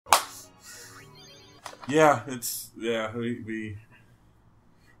Yeah,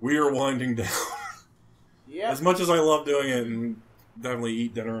 we are winding down. Yeah. As much as I love doing it and definitely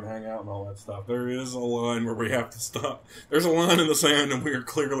eat dinner and hang out and all that stuff, there is a line where we have to stop. There's a line in the sand and we are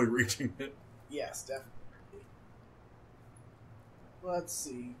clearly reaching it. Yes, definitely. Let's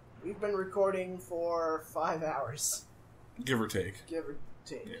see. We've been recording for 5 hours. Give or take. Give or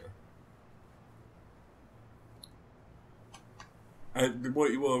take. Yeah.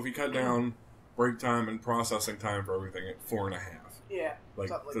 Well, if you cut down break time and processing time for everything at 4.5. Yeah, like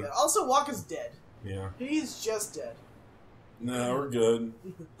something like that. Also, Waka's dead. Yeah. He's just dead. Nah, we're good.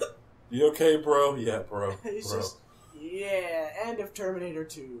 You okay, bro? Yeah, bro. He's just... Yeah, end of Terminator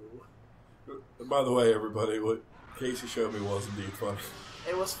 2. By the way, everybody, what Casey showed me was indeed funny.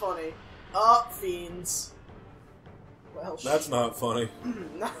 It was funny. Fiends. Well, that's not funny.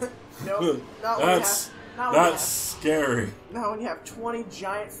 No, that's scary. Not when you have 20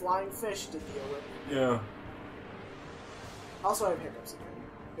 giant flying fish to deal with. Yeah. Also, I have hiccups again.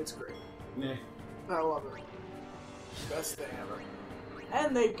 It's great. Yeah. I love it. Best thing ever.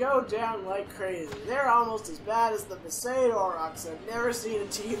 And they go down like crazy. They're almost as bad as the Besaid Aurochs. I've never seen a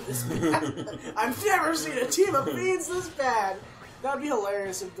team this bad. I've never seen a team of fiends this bad. That'd be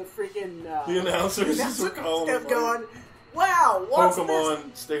hilarious if the freaking... the announcers were calling kept going, wow, what's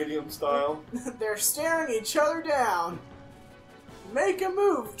Pokemon this? Stadium style. They're staring each other down. Make a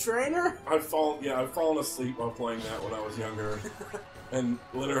move, trainer. I've fallen asleep while playing that when I was younger. And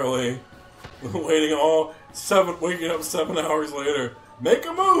literally waking up 7 hours later. Make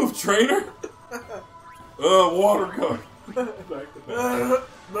a move, trainer! Water gun. Back to back.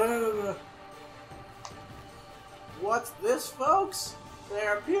 What's this, folks?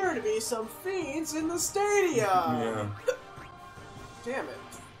 There appear to be some fiends in the stadium. Yeah. Damn it.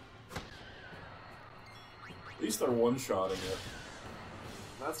 At least they're one-shotting it.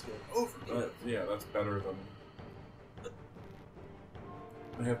 That's good. Overkill. Yeah, that's better than...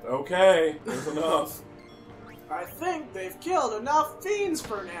 Okay, there's enough. I think they've killed enough fiends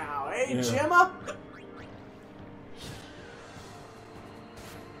for now, eh, Yeah. Gemma?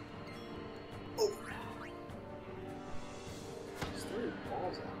 Over. Just threw your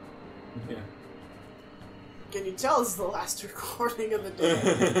balls out. Yeah. Can you tell this is the last recording of the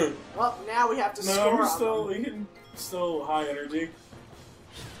day? Well, now we have to score on them. We can still high energy.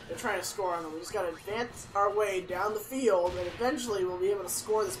 They're trying to score on them. We just gotta advance our way down the field, and eventually we'll be able to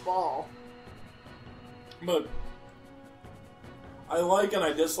score this ball. But I like and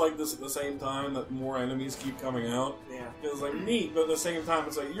I dislike this at the same time, that more enemies keep coming out. Yeah. It's like neat, but at the same time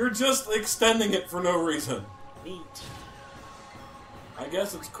it's like, you're just extending it for no reason. Neat. I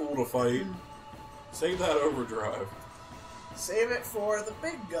guess it's cool to fight. Save that overdrive. Save it for the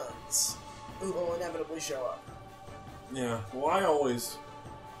big guns, who will inevitably show up. Yeah, well I always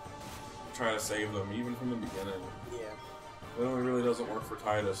try to save them, even from the beginning. Yeah. It only really doesn't work for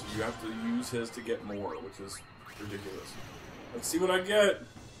Titus. You have to use his to get more, which is ridiculous. Let's see what I get.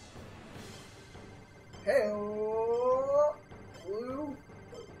 Hey, blue.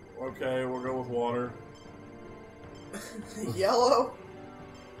 Okay, we'll go with water. Yellow.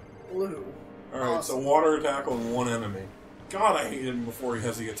 Blue. Alright, Awesome. So water attack on one enemy. God, I hated him before he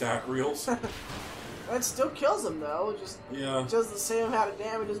has the attack reels. It still kills them, though. Just Yeah. does the same amount of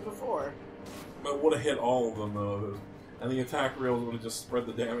damage as before. But would have hit all of them, though. And the attack reels would have just spread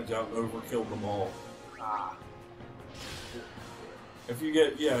the damage out and overkilled them all. Ah. If you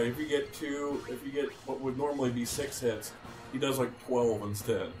get what would normally be 6 hits, he does like 12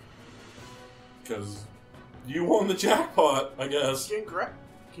 instead. Because you won the jackpot, I guess.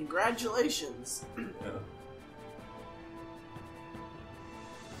 Congratulations. Yeah.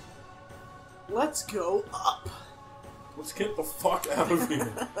 Let's go up. Let's get the fuck out of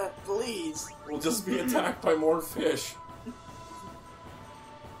here. Please. We'll just be attacked by more fish.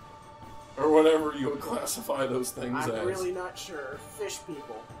 Or whatever you would classify those things as. I'm really not sure. Fish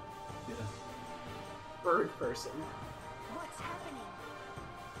people. Yeah. Bird person. What's happening?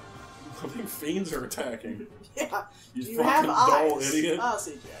 I think fiends are attacking. Yeah. You Do you fucking have dull eyes? idiot. Oh,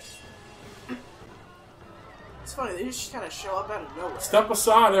 see, Jack. It's funny, they just kind of show up out of nowhere. Step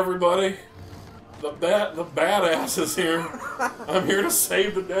aside, everybody. The badass is here. I'm here to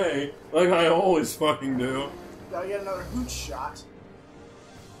save the day, like I always fucking do. Gotta get another hoot shot.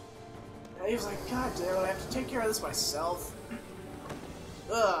 And he was like, God damn it, I have to take care of this myself.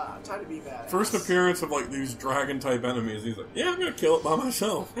 Ugh, time to be badass. First appearance of like these dragon type enemies. He's like, yeah, I'm gonna kill it by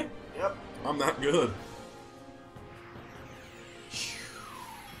myself. Yep. I'm that good.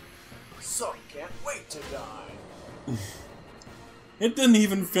 So can't wait to die. It didn't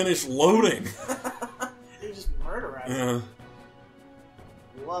even finish loading. You just murder at Yeah.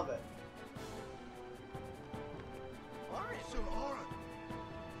 Love it. Officer Auron.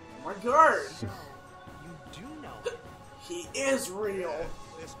 Oh my god! So, you do know. He is real!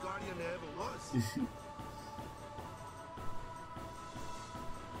 Best guardian there ever was.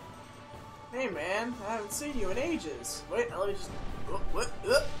 Hey man, I haven't seen you in ages. Wait, let me just... What?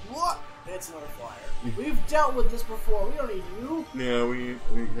 It's another flyer. We've dealt with this before, we don't need you. Yeah, we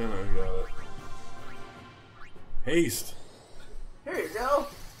kind of got it. Haste. Here you go.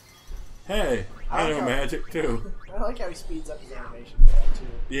 Hey, I know Okay. magic too. I like how he speeds up his animation for that too.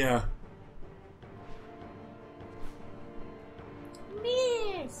 Yeah.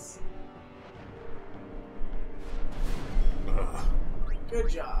 Miss! Ugh. Good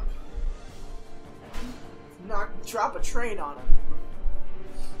job. Drop a train on him.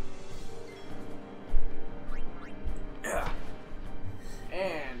 Yeah.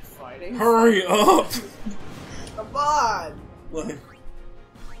 And fighting. Hurry up! Come on! Like,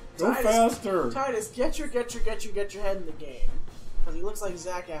 go Titus, faster! Titus, get your head in the game. Because he looks like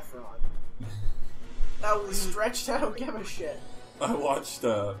Zac Efron. That was stretched, I don't give a shit. I watched,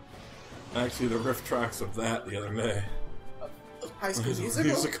 actually the riff tracks of that the other day. High School It's a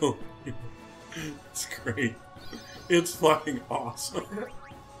Musical? musical. It's great. It's fucking awesome.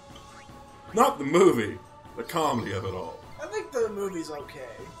 Not the movie, the comedy of it all. I think the movie's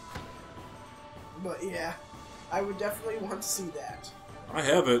okay. But yeah, I would definitely want to see that. I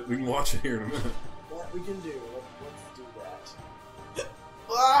have it. We can watch it here in a minute. What we can do, let's do that.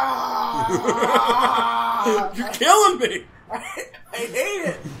 Ah! You're killing me! I hate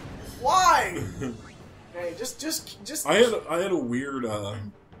it! Why? Okay, just I had a weird,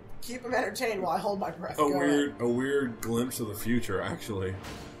 keep him entertained while I hold my breath. a Go ahead. weird glimpse of the future, actually.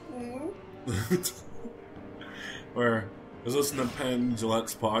 Mhm. Where I was listening to Penn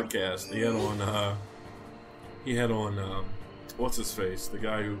Jillette's podcast. He had on, what's his face? The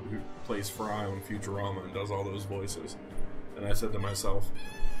guy who plays Fry on Futurama and does all those voices. And I said to myself,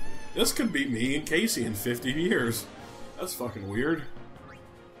 this could be me and Casey in 50 years. That's fucking weird.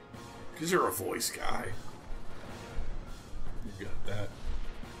 Because you're a voice guy. You got that.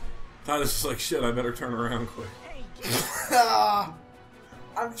 Titus is like, shit, I better turn around quick. Ah,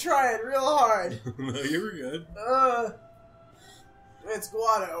 I'm trying real hard. No, you were good. It's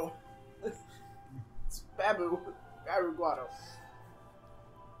Guado. It's Babu Guado.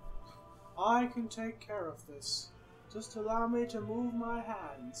 I can take care of this. Just allow me to move my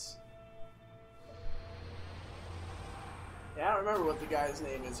hands. Yeah, I don't remember what the guy's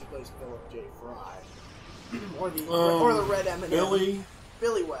name is. He plays Philip J. Fry. or the Red M&M.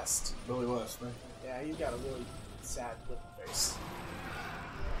 Billy West. Billy West, right? Yeah, he's got a really sad looking face.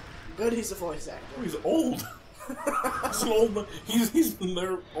 Good, he's a voice actor. Oh, he's old. He's an old. He's been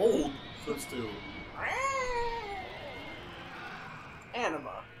there old. Those two.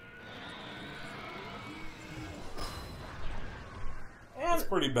 Anima. That's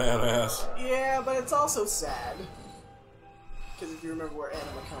pretty badass. Yeah, but it's also sad. Because if you remember where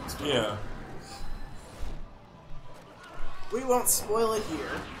Anima comes from. Yeah. We won't spoil it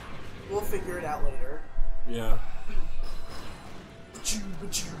here. We'll figure it out later. Yeah.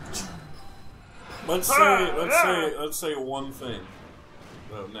 Let's say one thing.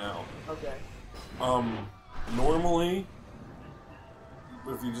 Though now. Okay. Normally,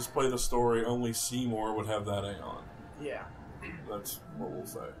 if you just play the story, only Seymour would have that Aeon. Yeah. That's what we'll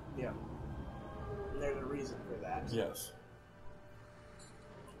say. Yeah. And there's a reason for that. Yes.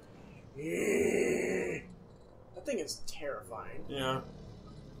 That thing is terrifying. Yeah.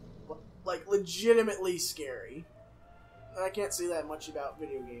 Like, legitimately scary. And I can't say that much about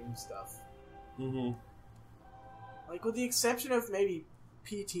video game stuff. Mm-hmm. Like, with the exception of maybe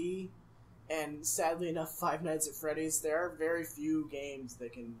PT and, sadly enough, Five Nights at Freddy's, there are very few games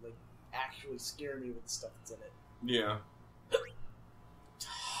that can, like, actually scare me with the stuff that's in it. Yeah.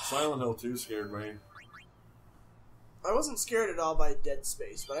 Silent Hill 2 scared me. I wasn't scared at all by Dead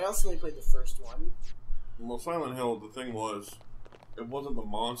Space, but I also only played the first one. Well, Silent Hill, the thing was, it wasn't the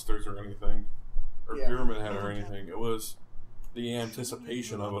monsters or anything, or Yeah. Pyramid Head or anything. It was the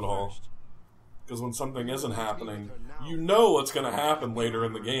anticipation of it all. Because when something isn't happening, you know what's going to happen later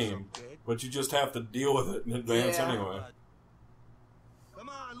in the game, but you just have to deal with it in advance Yeah. anyway. Come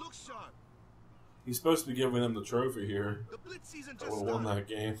on, look sharp. He's supposed to be giving him the trophy here. The blitz season I just would have won started.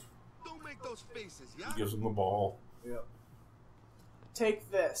 that game. Don't make those faces, yeah? He gives him the ball. Yep.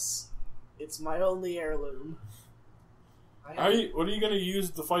 Take this. It's my only heirloom. What are you going to use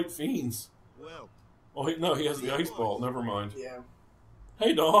to fight fiends? Well, Oh, no, he has the ice ball. Never mind. Yeah.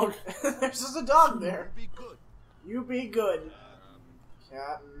 Hey, dog. There's just a dog there. be good. You be good.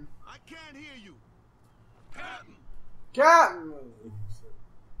 Capn. I can't hear you. Captain! Capn!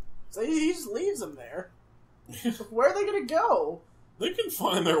 So he just leaves him there. Where are they gonna go? They can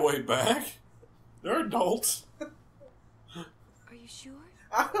find their way back. They're adults. Are you sure?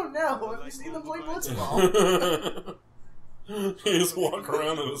 I don't know. Have you seen them play blitzball? You just walk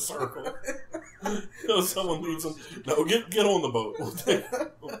around in a circle. Until someone leads them. No, get on the boat. We'll take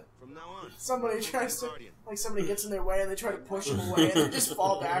From now on, Somebody you're tries to, Guardian. like somebody gets in their way and they try to push them away and they just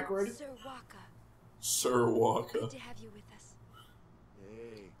fall backward. Sir Waka, Sir Waka. good to have you with us.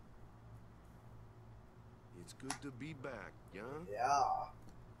 Hey. It's good to be back, yeah? Yeah.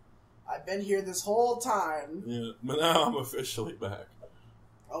 I've been here this whole time. Yeah, but now I'm officially back.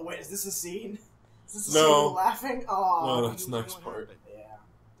 Oh wait, is this a scene? Is this a No. scene of laughing? Oh, No, that's the next part. yeah.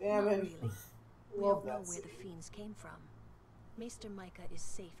 Damn Not it. really. We Love don't know that where the scene. fiends came from. Maester Micah is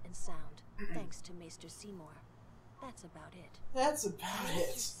safe and sound, thanks to Maester Seymour. That's about it. That's about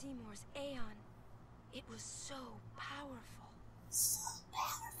Maester it. Seymour's Aeon. It was so powerful. So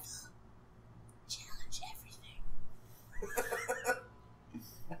powerful. Challenge everything.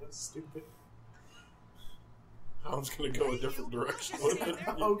 That was stupid. I was gonna go a different direction with it.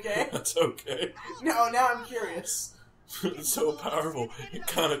 Okay. That's okay. No, now I'm curious. It's so powerful. It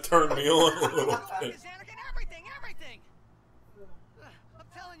kind of turned me on a little bit. Everything! I'm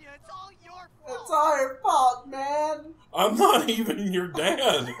telling you, it's all your fault! It's all your fault, man. I'm not even your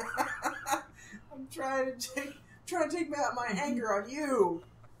dad. I'm trying to take my anger on you.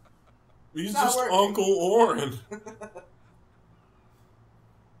 He's Not just working. Uncle Auron.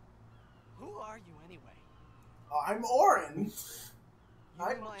 Who are you anyway? I'm Auron. You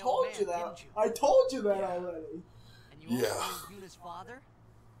I knew my told old you man, that. didn't you? I told you that already. And you Yeah. also knew Yuna's father?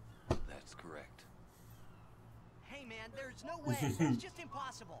 That's correct. Hey man, there's no way. That's just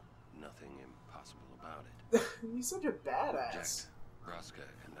impossible. Nothing impossible about it. He's such a badass. Jack, Braska,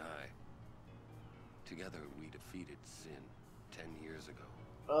 and I. Together we defeated Sin 10 years ago,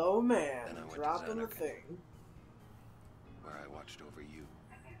 Oh man, Then I went to dropping the Xanarkand. thing. where I watched over you.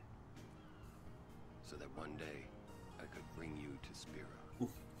 So that one day I could bring you to Spira.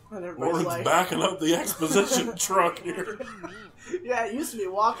 And everybody's Auron's like, backing up the exposition truck here. What do you mean? yeah, it used to be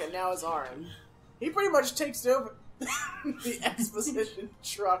walking, now it's Auron. He pretty much takes over the exposition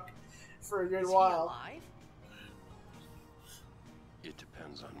truck for a good Is he while. alive? It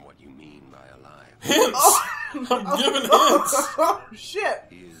depends on what you mean by alive. Hints! Oh! I'm giving hints! Oh, shit!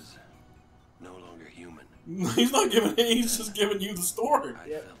 He is no longer human. He's not giving hints, he's just giving you the story. I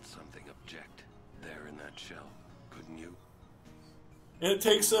Yep. felt something object there in that shell. Couldn't you? And it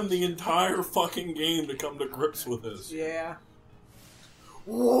takes them the entire fucking game to come to grips with this. Yeah.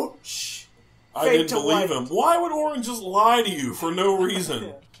 Whoosh! I Fade didn't to believe white. him. Why would Auron just lie to you for no reason? Yeah.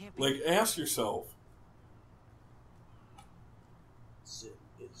 It can't be. Like, ask yourself. Sin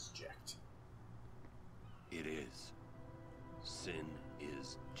is jacked. It is. Sin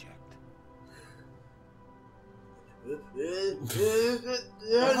is checked.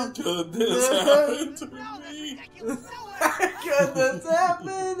 How could this happen to No, that's me? ridiculous. No way. Could this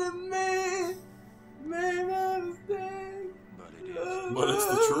happen to me? Maybe I was there. But it is. But it's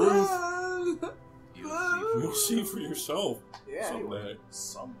the truth. You'll see. You'll see for yourself Yeah, someday.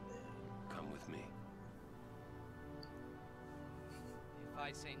 Someday. Come with me. If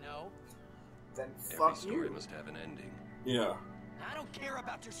I say no, Then Every fuck story you, must have an ending. Yeah. I don't care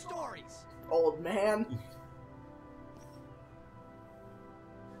about your stories. old man.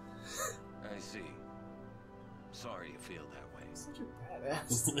 I see. Sorry you feel that way. Such a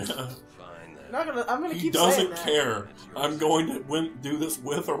badass. Yeah. Fine then. I'm gonna He keep saying doesn't that. care. That's yours. I'm going to do this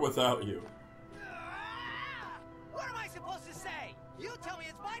with or without you. Ah! What am I supposed to say? You tell me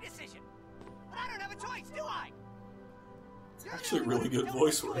it's my decision. But I don't have a choice, do I? You're the Actually, only one really who can good tell me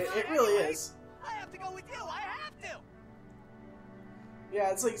voice what's work. going It on really anyway. is. I have to go with you. I have to.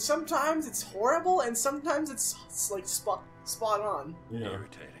 Yeah, it's like sometimes it's horrible and sometimes it's like spot on. Yeah.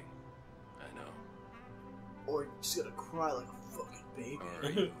 Irritating. I know. Or you're just gonna cry like a fucking baby. Or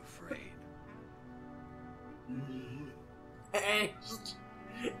are you afraid? Angst.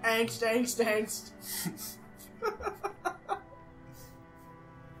 Angst.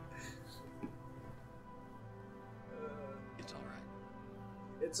 It's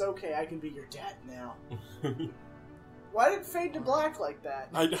alright. It's okay, I can be your dad now. Why did it fade to black like that?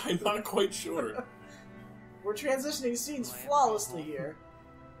 I'm not quite sure. We're transitioning scenes flawlessly here.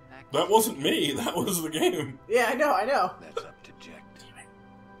 That wasn't me. That was the game. Yeah, I know. That's up to Jack.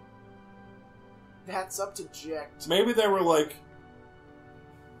 That's up to Jack. Maybe they were like,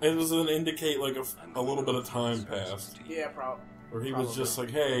 it was an indicate like a little bit of time passed, Yeah, probably. or he was just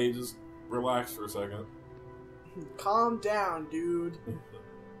like, hey, just relax for a second. Calm down, dude.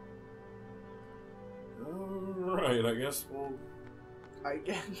 All right, I guess we'll. I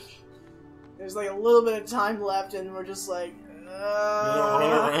guess. There's like a little bit of time left, and we're just like, You know,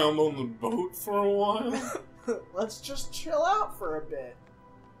 run around on the boat for a while. let's just chill out for a bit.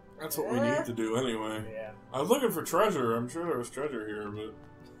 That's what we need to do anyway. Yeah. I was looking for treasure. I'm sure there was treasure here,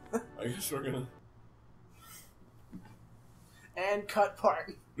 but I guess we're gonna... And cut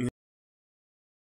part.